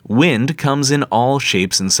Wind comes in all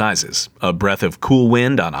shapes and sizes. A breath of cool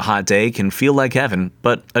wind on a hot day can feel like heaven,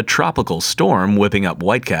 but a tropical storm whipping up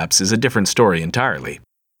whitecaps is a different story entirely.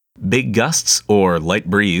 Big gusts or light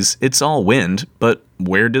breeze, it's all wind, but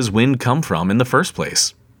where does wind come from in the first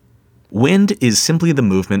place? Wind is simply the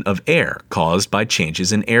movement of air caused by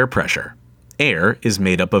changes in air pressure. Air is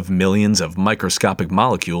made up of millions of microscopic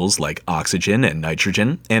molecules like oxygen and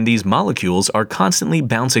nitrogen, and these molecules are constantly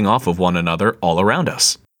bouncing off of one another all around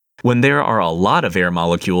us. When there are a lot of air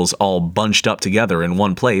molecules all bunched up together in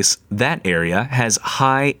one place, that area has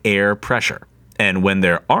high air pressure. And when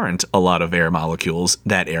there aren't a lot of air molecules,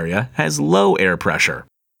 that area has low air pressure.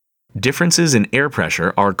 Differences in air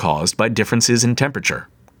pressure are caused by differences in temperature.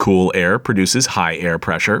 Cool air produces high air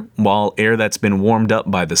pressure, while air that's been warmed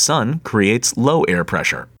up by the sun creates low air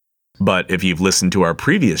pressure. But if you've listened to our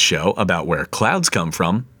previous show about where clouds come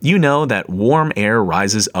from, you know that warm air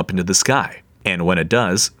rises up into the sky. And when it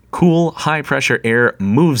does, cool, high-pressure air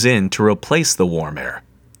moves in to replace the warm air.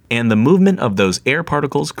 And the movement of those air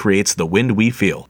particles creates the wind we feel.